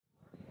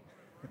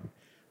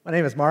My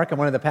name is Mark. I'm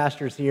one of the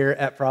pastors here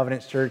at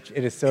Providence Church.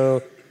 It is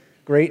so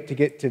great to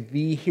get to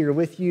be here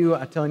with you.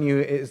 I'm telling you,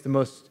 it is the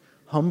most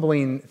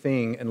humbling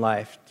thing in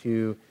life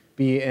to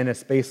be in a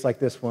space like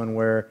this one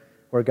where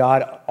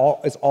God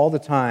is all the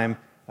time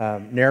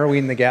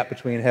narrowing the gap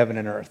between heaven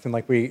and earth. And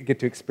like we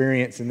get to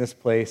experience in this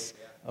place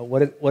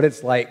what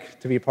it's like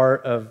to be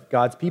part of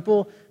God's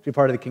people, to be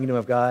part of the kingdom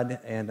of God.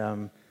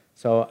 And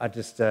so I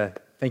just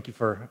thank you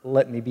for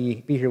letting me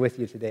be here with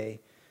you today.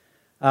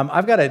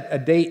 I've got a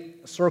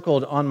date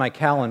circled on my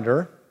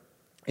calendar.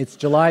 It's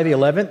July the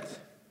 11th,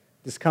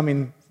 this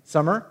coming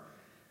summer.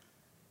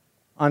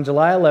 On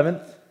July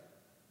 11th,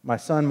 my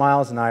son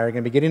Miles and I are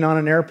going to be getting on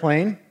an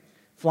airplane,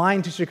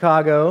 flying to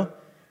Chicago,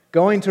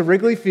 going to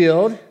Wrigley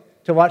Field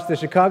to watch the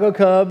Chicago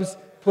Cubs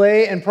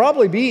play and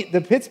probably beat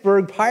the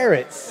Pittsburgh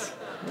Pirates.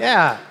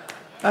 Yeah,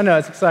 I know,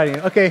 it's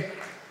exciting. Okay,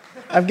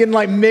 I'm getting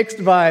like mixed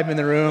vibe in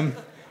the room.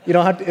 You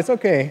don't have to, it's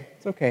okay,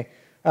 it's okay.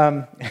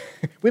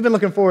 We've been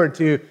looking forward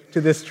to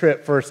this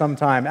trip for some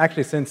time,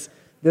 actually since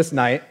this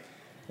night.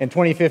 In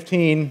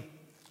 2015,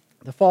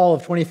 the fall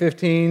of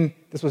 2015,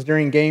 this was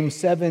during Game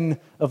 7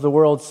 of the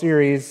World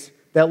Series.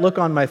 That look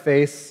on my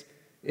face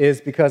is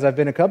because I've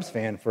been a Cubs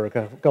fan for a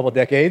couple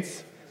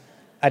decades.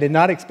 I did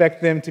not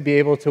expect them to be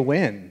able to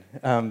win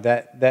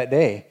that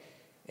day,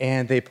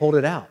 and they pulled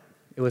it out.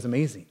 It was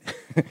amazing.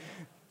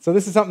 So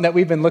this is something that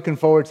we've been looking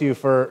forward to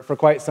for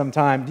quite some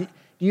time. Do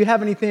you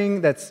have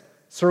anything that's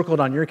circled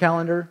on your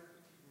calendar?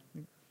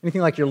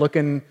 Anything like you're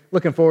looking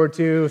forward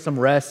to, some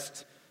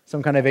rest,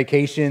 some kind of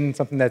vacation,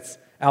 something that's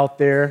out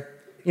there?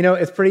 You know,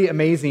 it's pretty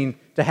amazing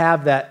to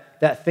have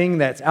that thing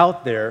that's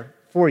out there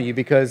for you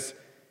because,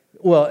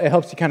 well, it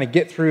helps you kind of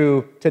get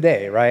through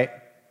today, right?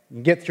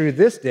 You get through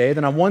this day,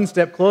 then I'm one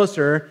step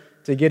closer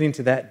to getting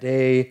to that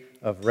day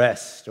of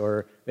rest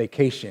or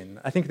vacation.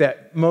 I think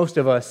that most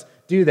of us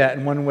do that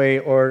in one way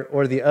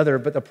or the other,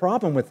 but the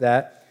problem with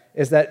that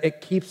is that it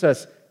keeps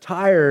us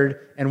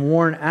tired and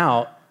worn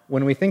out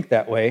when we think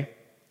that way,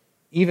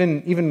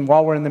 even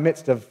while we're in the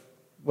midst of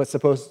what's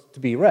supposed to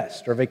be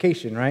rest or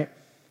vacation, right?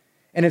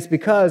 And it's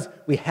because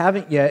we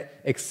haven't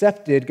yet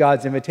accepted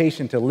God's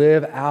invitation to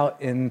live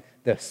out in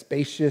the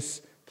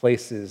spacious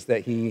places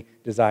that He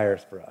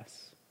desires for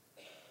us.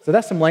 So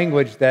that's some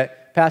language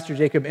that Pastor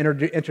Jacob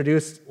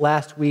introduced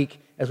last week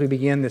as we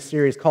began this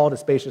series called A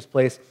Spacious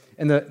Place.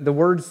 And the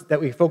words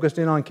that we focused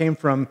in on came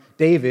from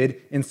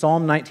David in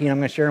Psalm 19. I'm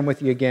going to share them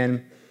with you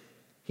again.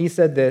 He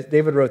said this,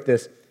 David wrote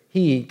this,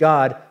 He,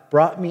 God,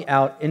 brought me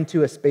out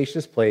into a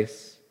spacious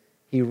place.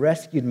 He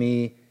rescued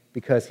me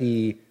because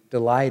He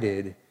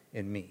delighted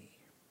in me.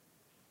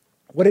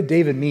 What did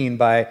David mean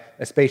by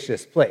a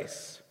spacious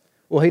place?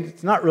 Well,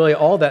 it's not really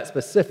all that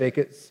specific.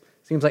 It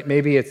seems like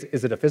maybe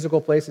is it a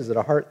physical place? Is it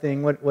a heart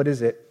thing? What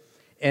is it?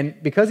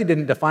 And because he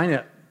didn't define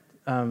it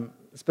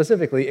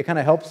specifically, it kind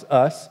of helps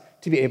us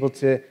to be able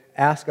to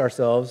ask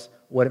ourselves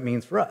what it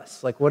means for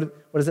us. Like,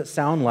 what does it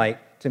sound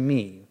like to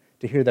me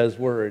to hear those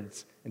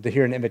words and to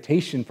hear an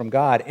invitation from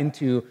God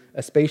into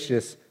a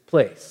spacious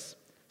place?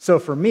 So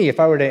for me, if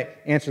I were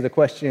to answer the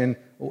question,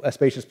 a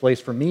spacious place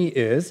for me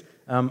is,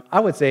 I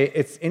would say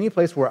it's any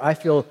place where I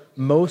feel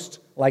most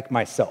like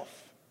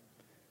myself.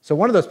 So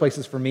one of those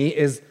places for me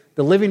is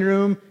the living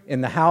room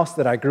in the house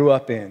that I grew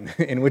up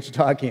in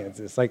Wichita,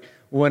 Kansas. Like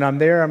when I'm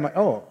there, I'm like,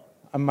 oh,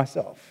 I'm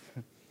myself.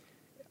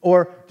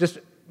 Or just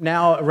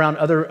now around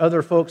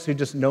other folks who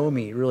just know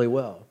me really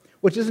well,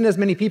 which isn't as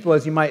many people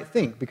as you might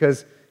think,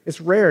 because it's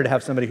rare to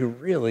have somebody who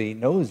really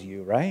knows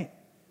you, right?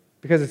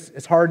 Because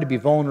it's hard to be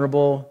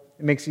vulnerable.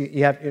 It makes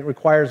it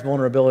requires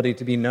vulnerability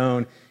to be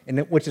known,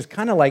 which is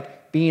kind of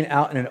like being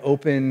out in an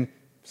open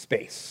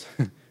space,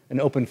 an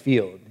open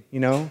field. You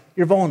know,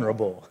 you're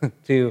vulnerable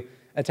to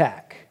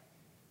attack.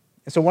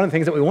 And so one of the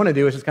things that we want to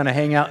do is just kind of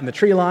hang out in the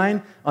tree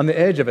line on the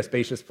edge of a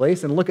spacious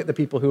place and look at the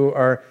people who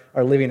are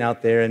living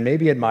out there and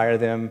maybe admire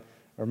them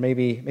or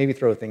maybe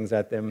throw things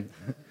at them.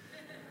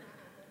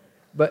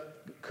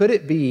 But could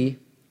it be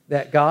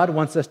that God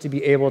wants us to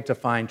be able to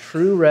find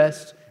true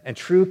rest and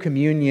true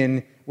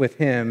communion with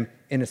Him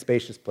in a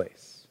spacious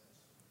place?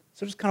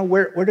 So just kind of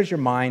where does your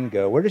mind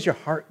go? Where does your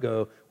heart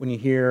go when you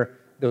hear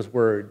those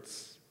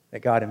words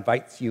that God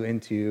invites you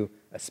into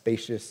a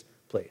spacious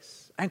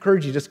place? I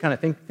encourage you just kind of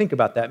think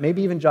about that.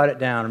 Maybe even jot it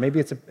down, or maybe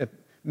it's a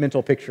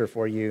mental picture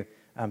for you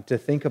to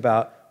think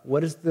about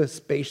what is the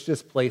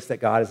spacious place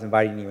that God is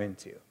inviting you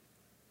into.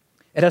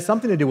 It has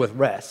something to do with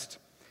rest.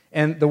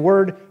 And the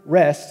word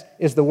rest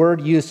is the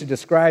word used to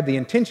describe the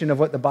intention of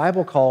what the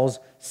Bible calls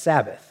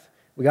Sabbath.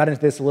 We got into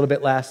this a little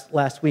bit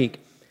last week.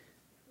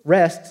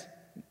 Rest,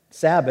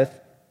 Sabbath,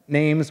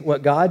 names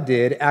what God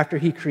did after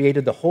He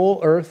created the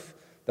whole earth,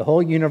 the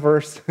whole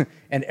universe,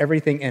 and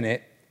everything in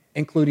it,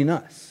 including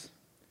us.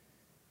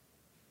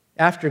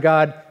 After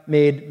God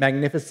made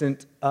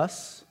magnificent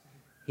us,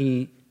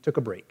 He took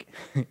a break.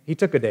 He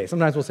took a day.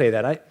 Sometimes we'll say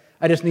that.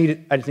 I just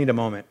need a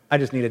moment. I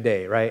just need a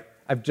day, right?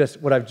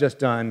 What I've just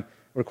done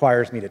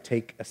requires me to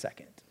take a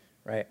second,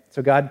 right?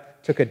 So God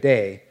took a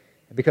day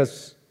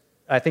because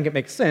I think it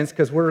makes sense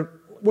because we're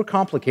we're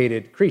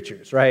complicated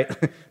creatures, right?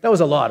 That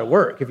was a lot of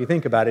work if you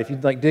think about it. If you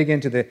dig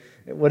into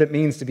what it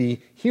means to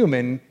be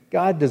human,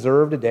 God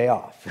deserved a day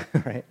off,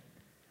 right?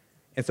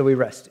 And so we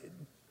rested.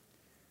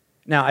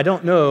 Now, I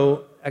don't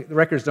know, the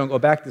records don't go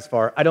back this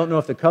far. I don't know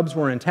if the Cubs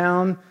were in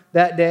town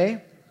that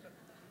day,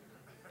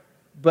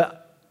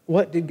 but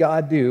what did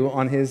God do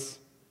on his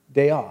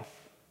day off?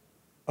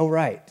 Oh,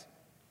 right.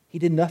 He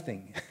did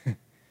nothing.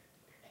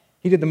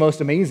 He did the most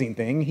amazing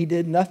thing. He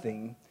did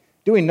nothing.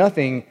 Doing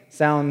nothing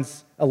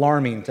sounds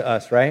alarming to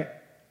us, right?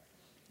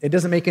 It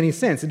doesn't make any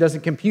sense. It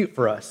doesn't compute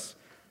for us.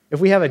 If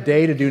we have a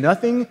day to do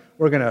nothing,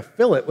 we're going to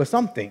fill it with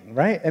something,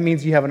 right? That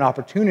means you have an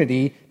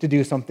opportunity to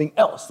do something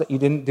else that you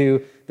didn't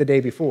do the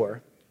day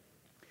before.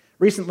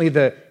 Recently,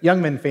 the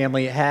Youngman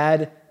family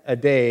had a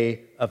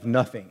day of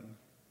nothing.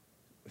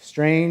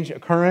 Strange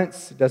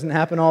occurrence. It doesn't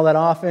happen all that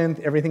often.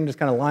 Everything just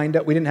kind of lined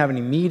up. We didn't have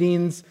any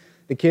meetings.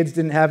 The kids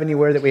didn't have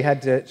anywhere that we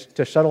had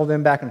to shuttle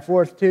them back and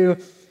forth to.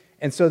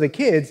 And so the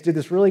kids did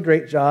this really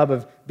great job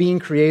of being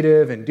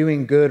creative and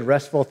doing good,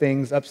 restful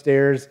things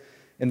upstairs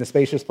in the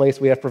spacious place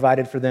we have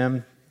provided for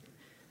them.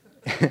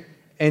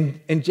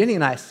 and Jenny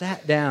and I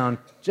sat down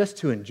just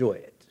to enjoy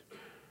it.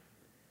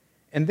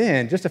 And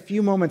then, just a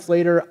few moments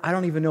later, I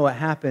don't even know what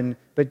happened,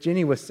 but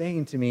Jenny was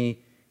saying to me,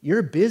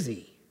 "You're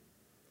busy."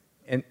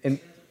 And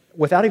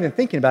without even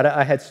thinking about it,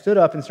 I had stood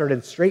up and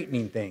started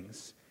straightening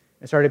things.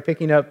 And started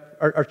picking up,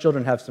 our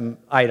children have some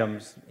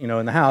items,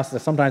 in the house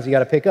that sometimes you got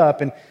to pick up,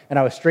 and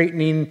I was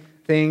straightening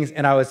things,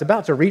 and I was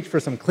about to reach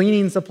for some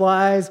cleaning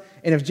supplies,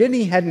 and if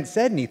Jenny hadn't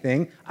said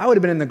anything, I would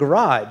have been in the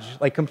garage,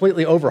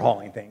 completely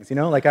overhauling things,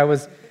 I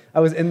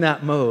was in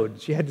that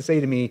mode. She had to say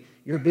to me,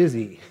 "You're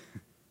busy."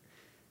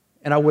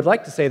 And I would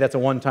like to say that's a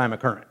one-time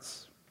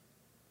occurrence,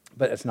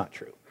 but it's not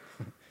true.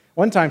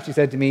 One time she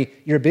said to me,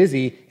 "You're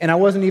busy," and I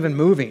wasn't even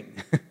moving.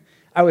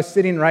 I was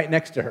sitting right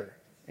next to her,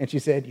 and she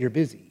said, "You're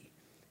busy."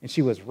 And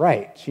she was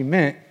right. She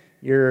meant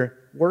you're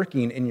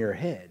working in your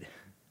head.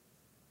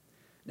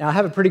 Now, I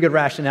have a pretty good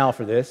rationale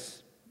for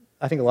this.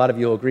 I think a lot of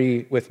you will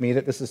agree with me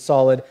that this is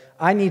solid.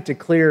 I need to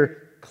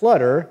clear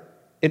clutter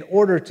in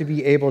order to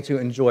be able to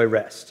enjoy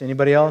rest.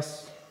 Anybody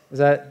else? Is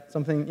that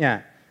something?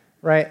 Yeah,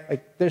 right?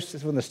 When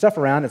there's stuff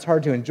around, it's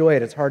hard to enjoy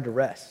it. It's hard to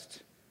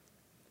rest.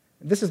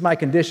 This is my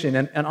condition,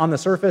 and on the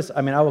surface,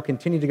 I will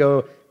continue to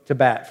go to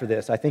bat for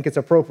this. I think it's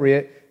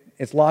appropriate,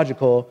 it's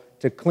logical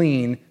to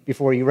clean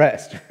before you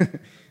rest.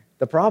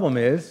 The problem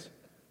is,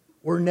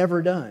 we're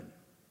never done,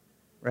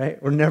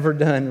 right? We're never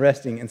done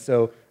resting, and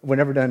so we're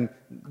never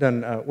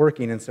done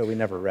working, and so we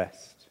never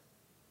rest.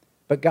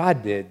 But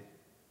God did.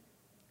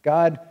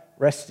 God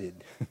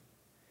rested.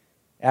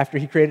 After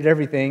he created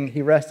everything,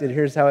 he rested.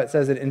 Here's how it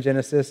says it in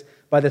Genesis.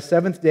 By the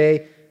seventh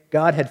day,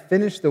 God had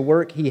finished the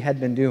work he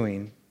had been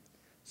doing.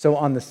 So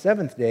on the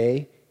seventh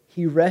day,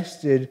 he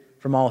rested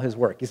from all his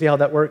work. You see how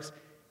that works?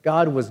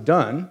 God was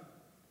done,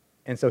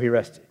 and so he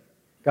rested.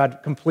 God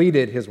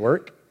completed his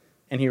work,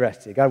 and he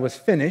rested. God was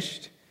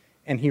finished,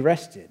 and he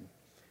rested.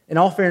 In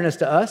all fairness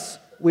to us,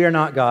 we are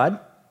not God.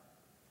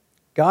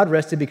 God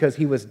rested because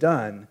he was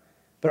done,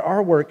 but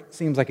our work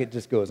seems like it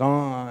just goes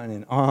on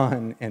and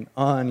on and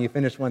on. You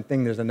finish one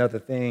thing, there's another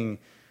thing.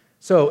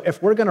 So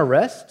if we're going to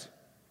rest,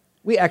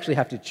 we actually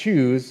have to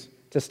choose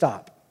to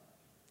stop.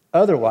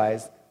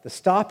 Otherwise, the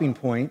stopping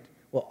point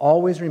will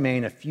always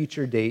remain a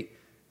future date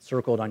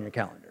circled on your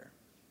calendar.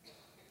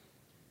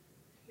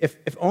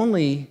 If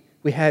only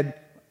we had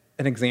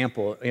an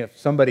example,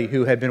 somebody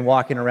who had been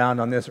walking around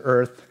on this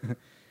earth,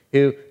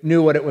 who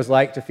knew what it was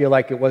like to feel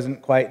like it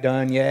wasn't quite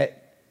done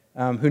yet,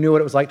 who knew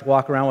what it was like to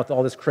walk around with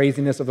all this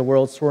craziness of the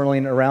world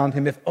swirling around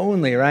him, if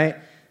only, right?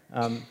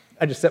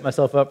 I just set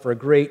myself up for a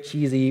great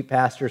cheesy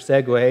pastor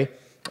segue.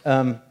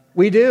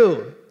 We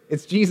do.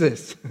 It's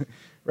Jesus,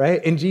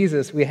 right? In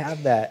Jesus, we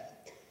have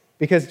that.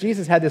 Because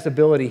Jesus had this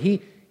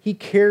ability. He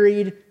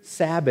carried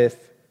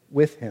Sabbath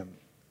with him.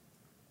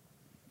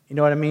 You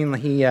know what I mean?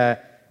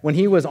 When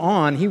he was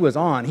on, he was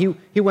on.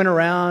 He went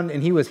around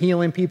and he was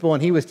healing people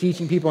and he was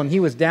teaching people and he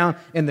was down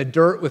in the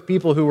dirt with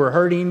people who were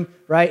hurting,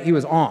 right? He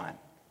was on.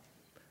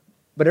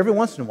 But every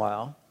once in a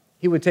while,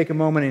 he would take a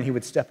moment and he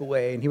would step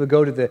away and he would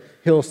go to the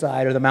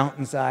hillside or the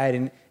mountainside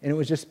and it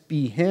would just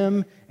be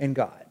him and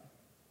God.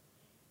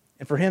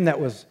 And for him, that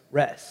was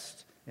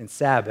rest and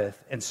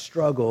Sabbath and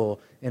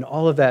struggle and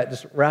all of that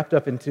just wrapped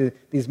up into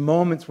these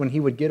moments when he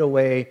would get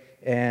away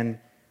and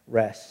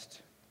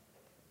rest.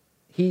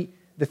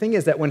 The thing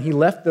is that when he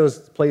left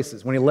those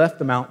places, when he left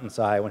the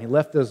mountainside, when he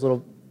left those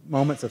little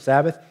moments of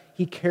Sabbath,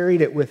 he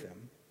carried it with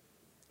him.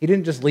 He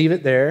didn't just leave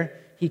it there.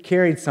 He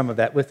carried some of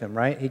that with him,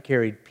 right? He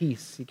carried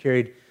peace. He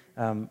carried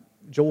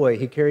joy.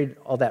 He carried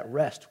all that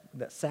rest,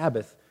 that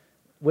Sabbath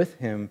with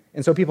him.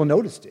 And so people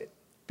noticed it.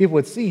 People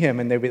would see him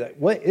and they'd be like,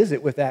 what is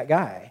it with that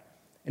guy?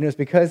 And it was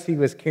because he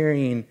was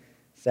carrying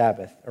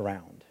Sabbath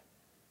around.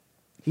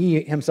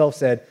 He himself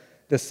said,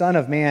 the Son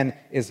of Man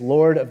is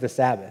Lord of the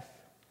Sabbath.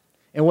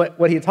 And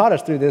what he taught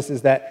us through this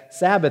is that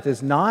Sabbath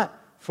is not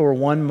for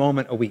one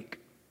moment a week.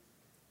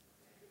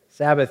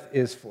 Sabbath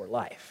is for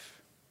life.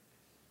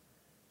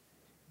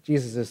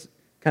 Jesus is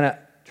kind of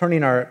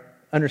turning our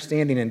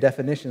understanding and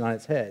definition on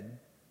its head.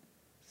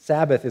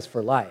 Sabbath is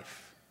for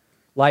life.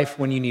 Life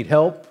when you need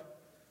help,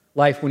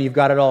 life when you've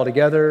got it all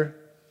together,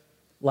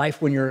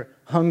 life when you're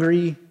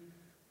hungry,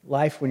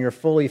 life when you're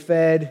fully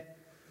fed,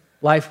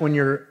 life when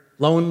you're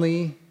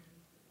lonely,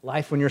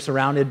 life when you're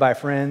surrounded by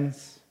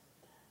friends.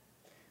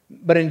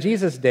 But in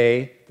Jesus'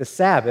 day, the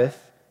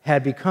Sabbath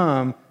had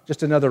become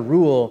just another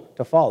rule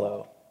to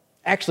follow.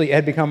 Actually, it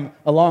had become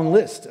a long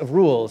list of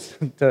rules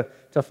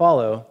to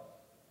follow.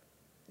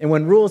 And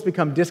when rules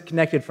become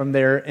disconnected from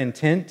their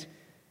intent,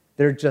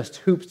 they're just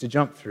hoops to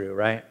jump through,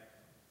 right?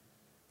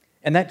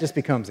 And that just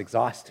becomes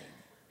exhausting,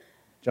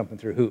 jumping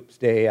through hoops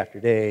day after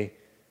day,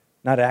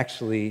 not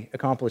actually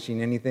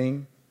accomplishing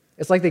anything.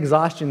 It's like the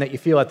exhaustion that you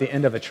feel at the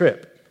end of a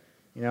trip,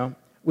 you know?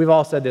 We've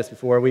all said this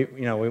before.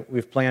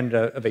 We've planned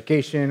a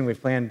vacation, we've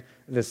planned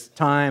this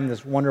time,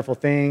 this wonderful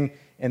thing,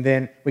 and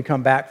then we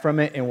come back from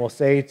it and we'll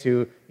say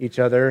to each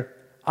other,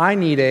 I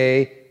need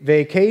a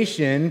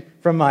vacation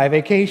from my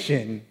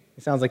vacation.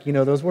 It sounds like you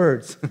know those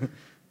words.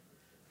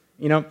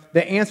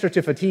 The answer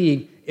to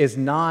fatigue is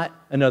not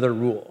another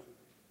rule.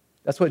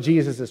 That's what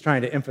Jesus is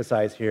trying to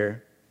emphasize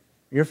here.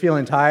 You're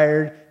feeling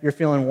tired, you're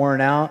feeling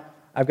worn out,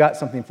 I've got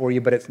something for you,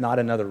 but it's not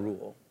another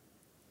rule.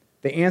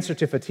 The answer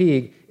to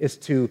fatigue is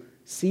to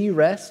see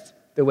rest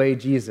the way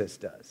Jesus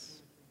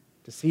does.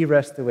 To see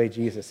rest the way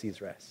Jesus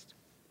sees rest.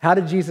 How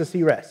did Jesus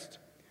see rest?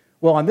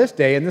 Well, on this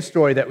day, in this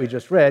story that we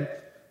just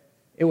read,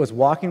 it was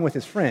walking with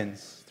his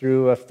friends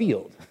through a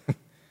field.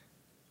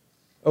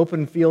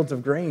 Open fields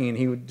of grain.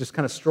 He would just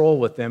kind of stroll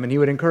with them, and he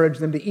would encourage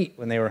them to eat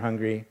when they were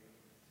hungry.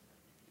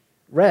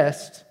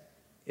 Rest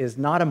is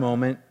not a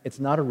moment, it's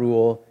not a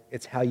rule,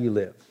 it's how you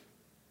live.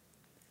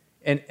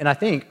 And I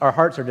think our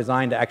hearts are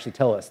designed to actually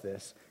tell us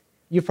this.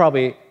 You've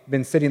probably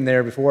been sitting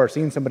there before or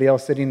seen somebody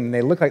else sitting and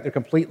they look like they're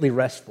completely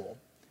restful.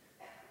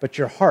 But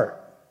your heart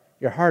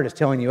is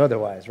telling you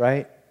otherwise,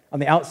 right? On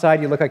the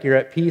outside, you look like you're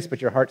at peace,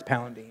 but your heart's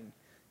pounding,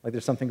 like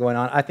there's something going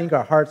on. I think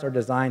our hearts are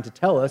designed to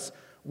tell us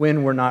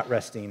when we're not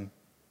resting.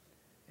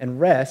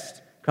 And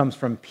rest comes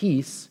from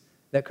peace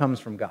that comes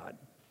from God.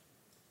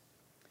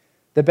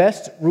 The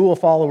best rule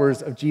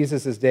followers of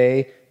Jesus'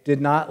 day did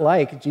not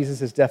like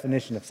Jesus'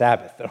 definition of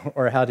Sabbath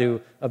or how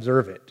to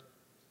observe it.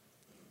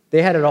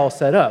 They had it all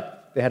set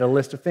up. They had a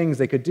list of things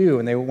they could do,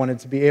 and they wanted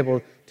to be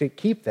able to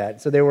keep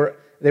that. So they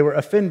were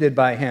offended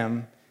by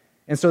him.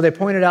 And so they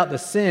pointed out the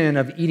sin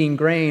of eating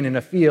grain in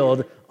a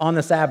field on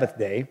the Sabbath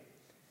day.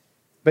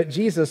 But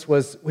Jesus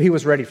was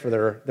ready for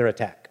their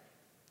attack.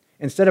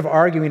 Instead of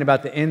arguing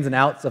about the ins and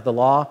outs of the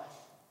law,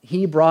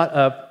 he brought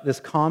up this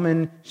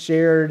common,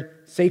 shared,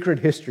 sacred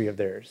history of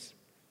theirs.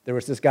 There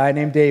was this guy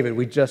named David.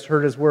 We just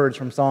heard his words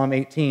from Psalm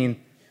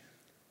 18.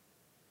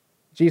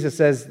 Jesus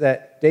says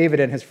that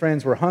David and his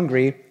friends were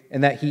hungry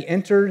and that he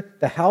entered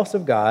the house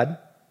of God,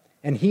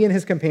 and he and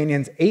his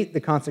companions ate the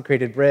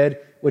consecrated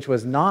bread, which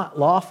was not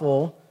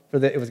lawful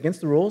it was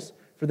against the rules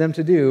for them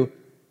to do,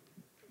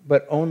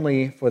 but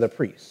only for the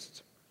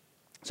priest.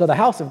 So the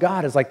house of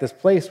God is like this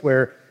place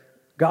where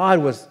God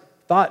was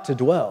thought to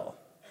dwell.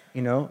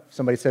 If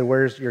somebody said,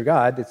 "Where's your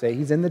God?" they'd say,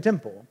 "He's in the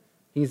temple.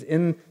 He's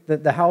in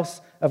the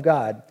house of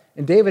God."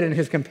 And David and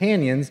his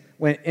companions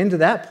went into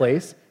that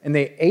place, and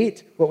they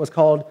ate what was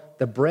called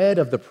the bread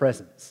of the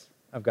presence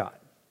of God.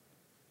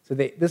 So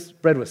this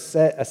bread was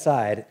set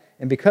aside,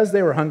 and because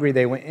they were hungry,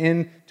 they went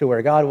in to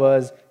where God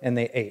was, and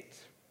they ate.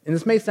 And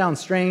this may sound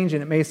strange,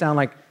 and it may sound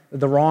like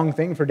the wrong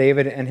thing for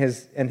David and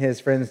his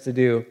friends to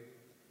do.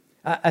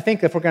 I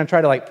think if we're going to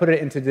try to put it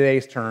into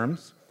today's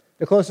terms,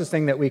 the closest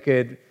thing that we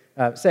could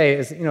say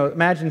is,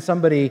 imagine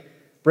somebody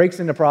breaks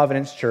into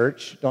Providence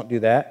Church. Don't do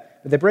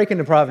that. But they break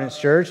into Providence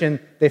Church, and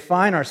they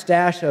find our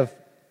stash of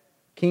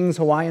King's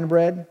Hawaiian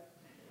bread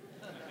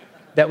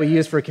that we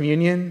use for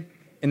communion,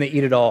 and they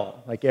eat it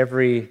all, like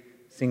every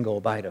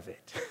single bite of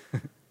it.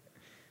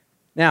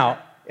 Now,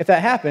 if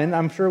that happened,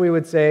 I'm sure we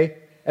would say,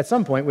 at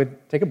some point,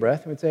 we'd take a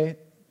breath and we'd say,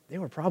 they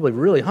were probably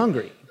really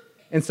hungry.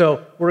 And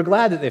so we're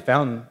glad that they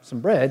found some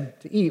bread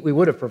to eat. We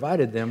would have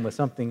provided them with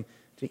something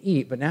to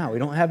eat, but now we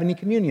don't have any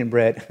communion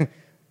bread. But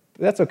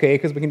that's okay,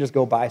 because we can just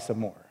go buy some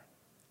more,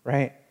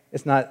 right?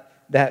 It's not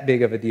that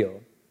big of a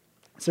deal.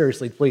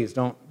 Seriously, please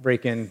don't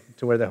break in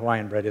to where the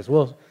Hawaiian bread is.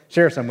 We'll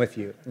share some with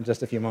you in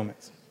just a few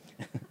moments.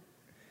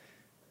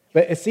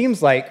 But it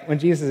seems like when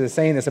Jesus is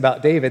saying this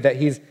about David, that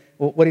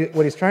what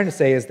he's trying to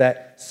say is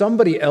that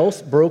somebody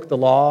else broke the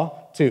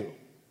law too.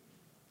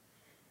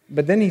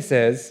 But then he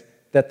says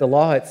that the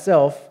law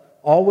itself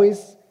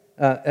always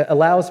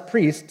allows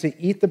priests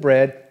to eat the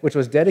bread which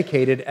was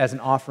dedicated as an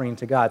offering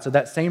to God. So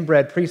that same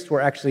bread priests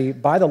were actually,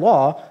 by the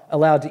law,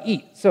 allowed to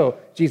eat. So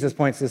Jesus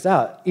points this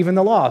out. Even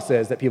the law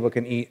says that people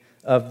can eat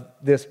of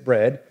this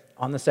bread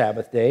on the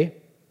Sabbath day.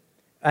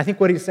 I think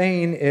what he's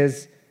saying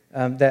is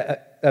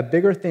that a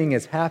bigger thing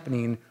is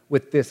happening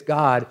with this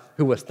God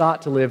who was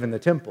thought to live in the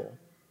temple.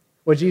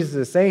 What Jesus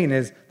is saying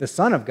is the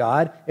Son of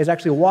God is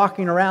actually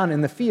walking around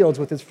in the fields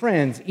with his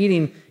friends,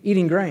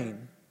 eating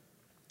grain.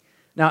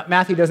 Now,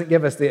 Matthew doesn't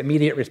give us the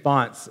immediate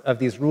response of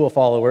these rule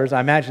followers. I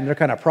imagine they're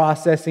kind of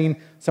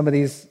processing some of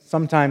these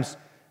sometimes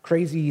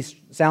crazy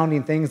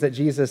sounding things that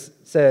Jesus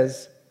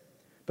says,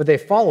 but they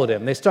followed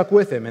him. They stuck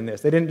with him in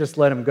this. They didn't just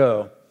let him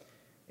go.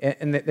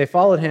 And they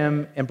followed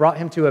him and brought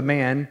him to a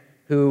man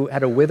who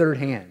had a withered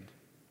hand.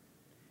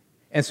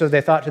 And so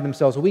they thought to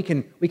themselves, well, we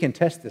can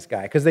test this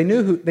guy, because they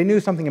knew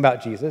something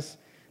about Jesus.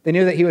 They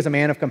knew that he was a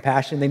man of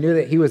compassion. They knew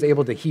that he was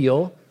able to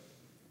heal,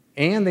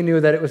 and they knew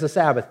that it was a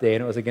Sabbath day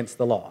and it was against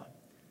the law.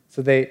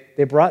 So they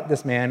brought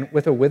this man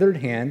with a withered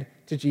hand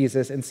to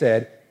Jesus and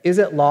said, "Is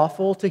it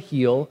lawful to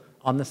heal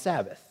on the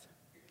Sabbath?"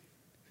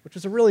 Which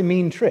was a really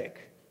mean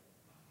trick.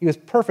 He was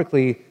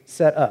perfectly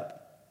set up.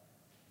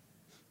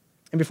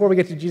 And before we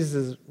get to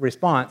Jesus'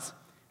 response,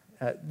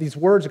 these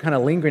words are kind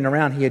of lingering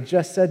around. He had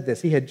just said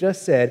this. He had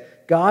just said,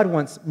 God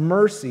wants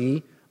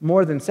mercy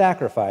more than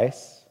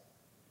sacrifice.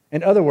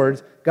 In other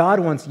words, God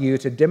wants you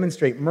to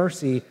demonstrate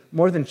mercy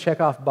more than check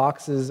off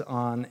boxes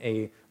on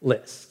a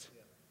list.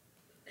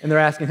 And they're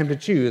asking him to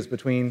choose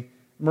between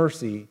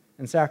mercy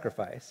and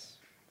sacrifice.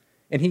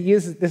 And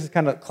this is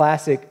kind of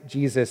classic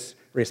Jesus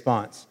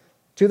response.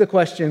 To the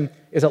question,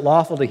 is it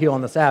lawful to heal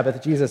on the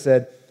Sabbath? Jesus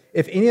said,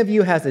 if any of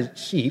you has a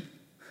sheep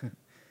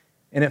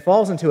and it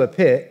falls into a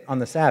pit on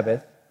the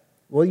Sabbath,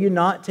 will you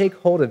not take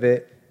hold of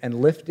it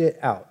and lift it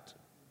out?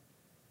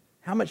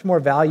 How much more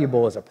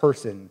valuable is a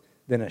person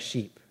than a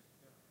sheep?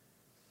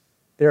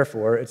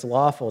 Therefore, it's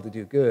lawful to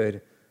do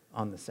good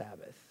on the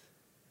Sabbath.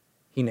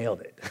 He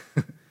nailed it.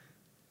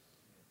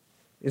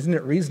 Isn't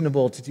it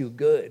reasonable to do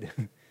good?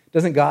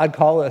 Doesn't God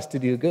call us to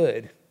do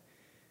good?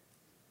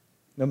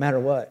 No matter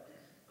what.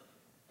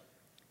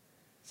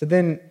 So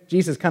then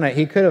Jesus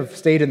he could have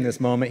stayed in this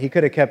moment. He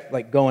could have kept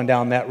going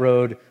down that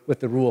road with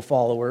the rule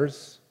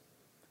followers,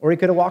 or he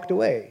could have walked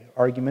away,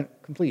 argument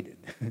completed.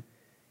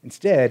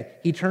 Instead,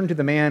 he turned to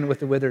the man with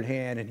the withered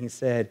hand and he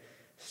said,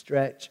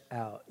 stretch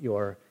out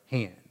your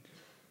hand.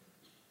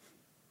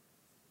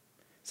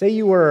 Say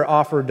you were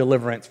offered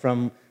deliverance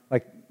from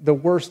the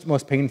worst,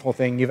 most painful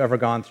thing you've ever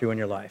gone through in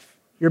your life.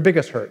 Your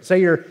biggest hurt. Say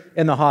you're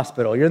in the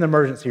hospital, you're in the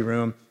emergency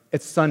room,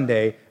 it's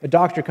Sunday, a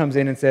doctor comes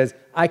in and says,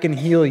 I can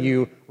heal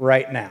you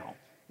right now.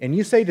 And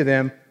you say to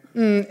them,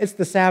 it's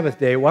the Sabbath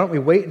day, why don't we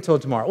wait until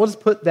tomorrow? We'll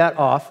just put that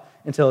off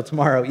until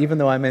tomorrow, even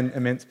though I'm in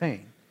immense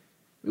pain.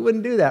 We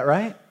wouldn't do that,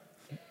 right?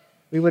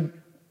 We would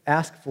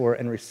ask for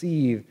and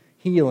receive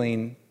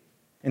healing,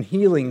 and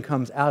healing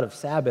comes out of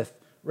Sabbath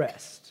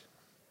rest.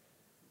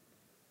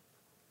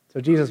 So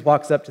Jesus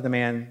walks up to the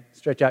man,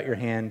 stretch out your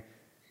hand.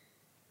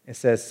 It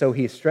says, so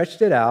he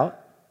stretched it out,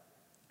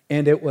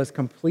 and it was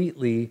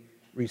completely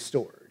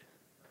restored.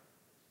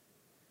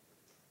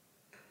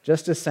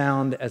 Just as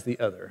sound as the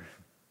other.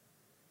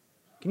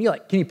 Can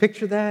you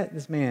picture that?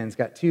 This man's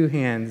got two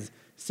hands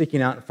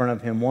sticking out in front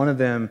of him. One of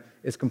them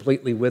is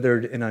completely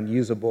withered and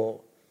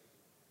unusable,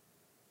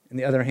 and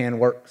the other hand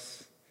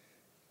works.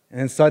 And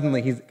then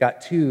suddenly he's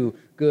got two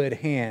good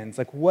hands.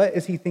 What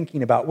is he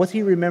thinking about? What's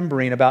he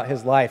remembering about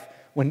his life?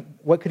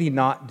 What could he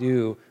not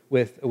do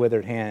with a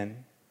withered hand?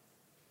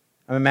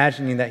 I'm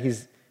imagining that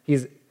he's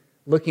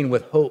looking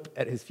with hope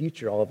at his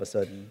future all of a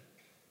sudden.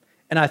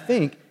 And I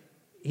think,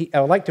 I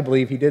would like to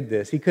believe he did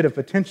this. He could have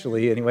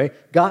potentially, anyway,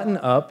 gotten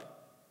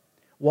up,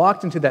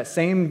 walked into that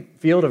same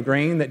field of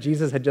grain that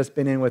Jesus had just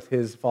been in with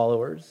his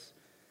followers,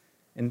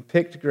 and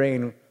picked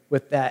grain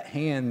with that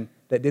hand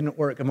that didn't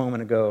work a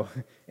moment ago,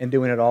 and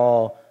doing it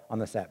all on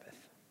the Sabbath.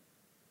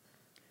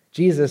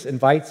 Jesus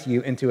invites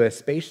you into a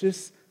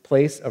spacious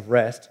place of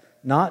rest,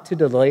 not to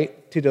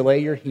delay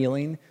your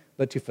healing,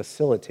 but to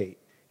facilitate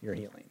your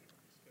healing.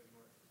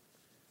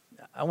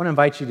 I want to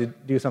invite you to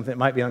do something that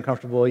might be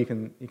uncomfortable. You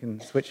can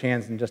switch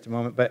hands in just a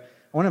moment, but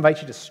I want to invite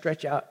you to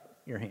stretch out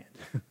your hand.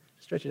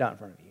 Stretch it out in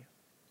front of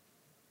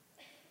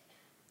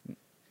you.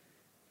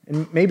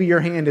 And maybe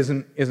your hand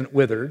isn't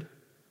withered,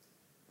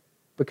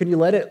 but could you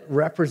let it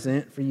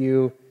represent for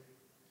you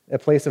a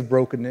place of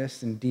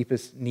brokenness and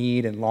deepest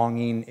need and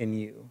longing in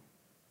you?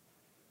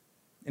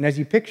 And as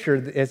you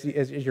picture, as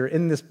you're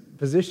in this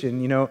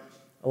position, a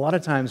lot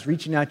of times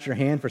reaching out your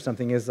hand for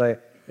something is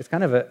it's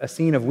kind of a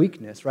scene of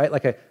weakness, right?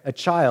 Like a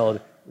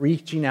child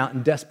reaching out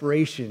in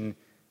desperation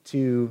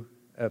to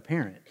a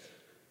parent.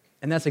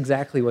 And that's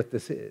exactly what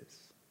this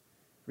is.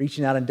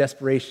 Reaching out in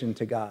desperation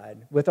to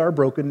God with our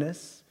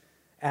brokenness,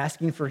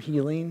 asking for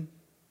healing.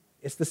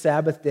 It's the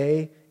Sabbath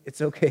day.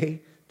 It's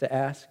okay to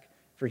ask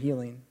for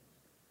healing.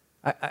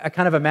 I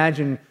kind of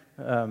imagine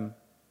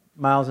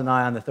Miles and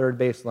I on the third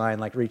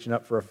baseline, reaching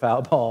up for a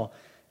foul ball.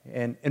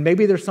 And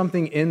maybe there's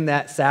something in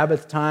that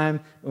Sabbath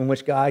time in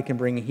which God can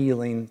bring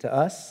healing to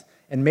us.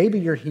 And maybe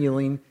your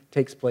healing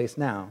takes place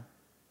now.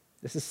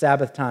 This is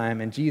Sabbath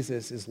time, and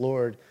Jesus is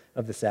Lord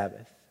of the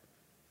Sabbath.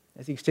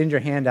 As you extend your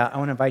hand out, I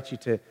want to invite you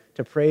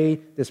to pray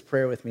this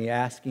prayer with me,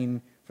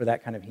 asking for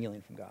that kind of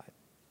healing from God.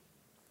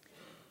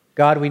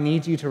 God, we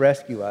need you to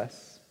rescue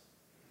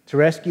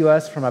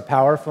us from a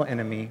powerful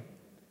enemy,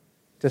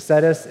 to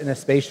set us in a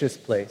spacious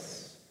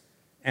place,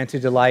 and to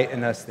delight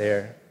in us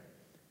there.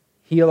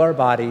 Heal our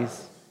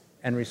bodies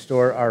and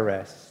restore our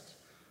rest.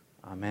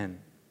 Amen.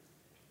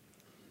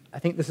 I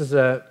think this is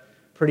a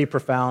pretty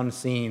profound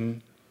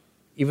scene,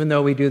 Even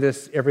though we do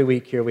this every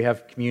week here, we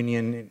have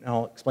communion, and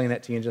I'll explain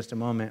that to you in just a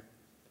moment.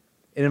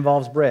 It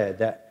involves bread,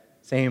 that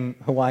same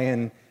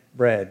Hawaiian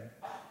bread.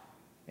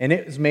 And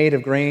it was made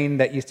of grain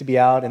that used to be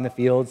out in the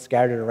fields,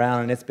 scattered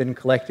around, and it's been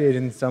collected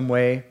in some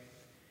way.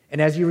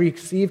 And as you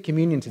receive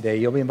communion today,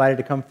 you'll be invited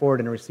to come forward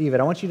and receive it.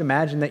 I want you to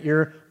imagine that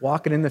you're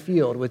walking in the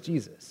field with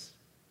Jesus,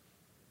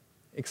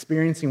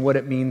 experiencing what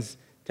it means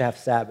to have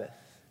Sabbath,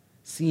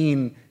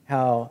 seeing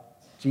how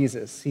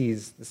Jesus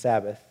sees the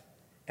Sabbath,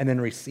 and then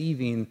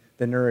receiving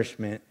the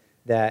nourishment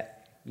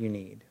that you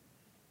need.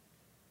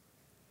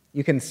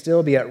 You can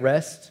still be at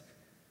rest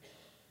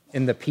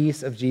in the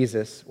peace of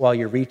Jesus while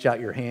you reach out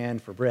your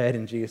hand for bread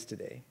and juice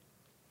today.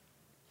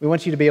 We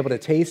want you to be able to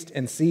taste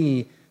and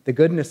see the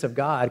goodness of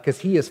God because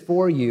He is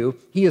for you.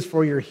 He is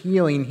for your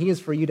healing. He is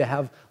for you to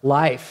have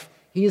life.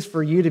 He is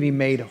for you to be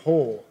made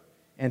whole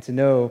and to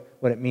know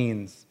what it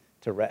means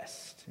to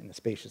rest in a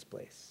spacious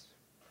place.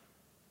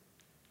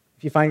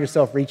 If you find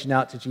yourself reaching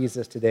out to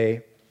Jesus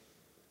today,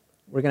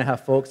 we're going to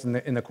have folks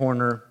in the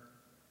corner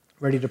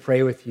ready to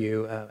pray with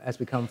you as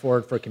we come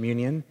forward for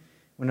communion.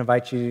 I want to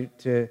invite you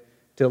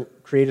to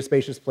create a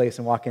spacious place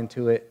and walk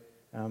into it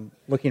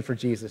looking for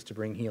Jesus to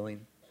bring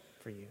healing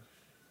for you.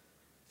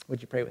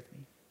 Would you pray with me?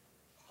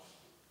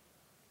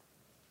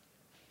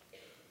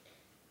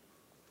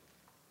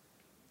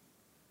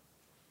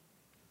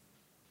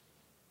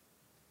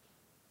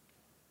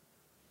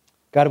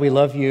 God, we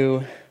love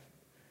you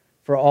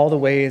for all the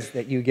ways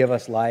that you give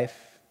us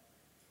life,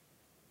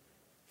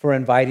 for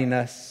inviting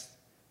us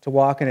to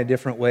walk in a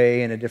different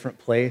way, in a different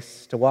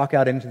place, to walk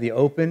out into the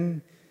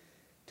open,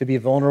 to be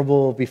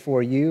vulnerable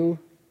before you,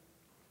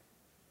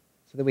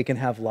 so that we can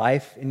have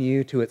life in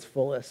you to its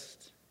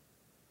fullest.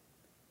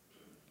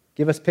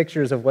 Give us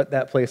pictures of what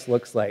that place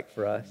looks like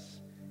for us,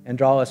 and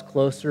draw us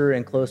closer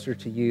and closer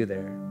to you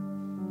there.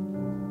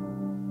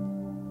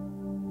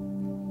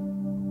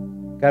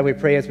 God, we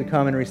pray as we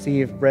come and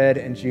receive bread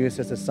and juice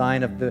as a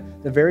sign of the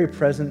very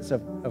presence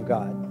of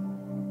God,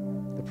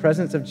 the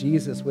presence of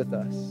Jesus with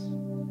us.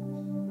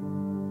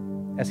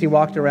 As He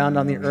walked around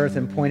on the earth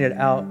and pointed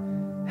out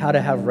how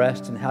to have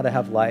rest and how to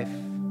have life,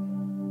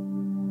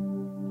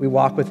 we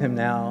walk with Him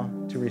now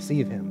to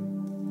receive Him.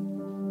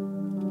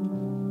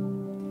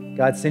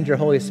 God, send your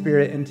Holy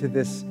Spirit into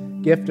this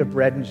gift of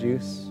bread and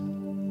juice.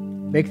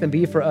 Make them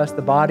be for us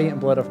the body and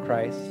blood of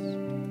Christ,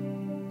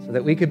 so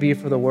that we could be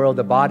for the world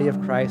the body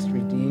of Christ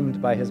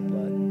redeemed by His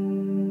blood.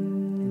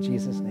 In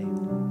Jesus' name.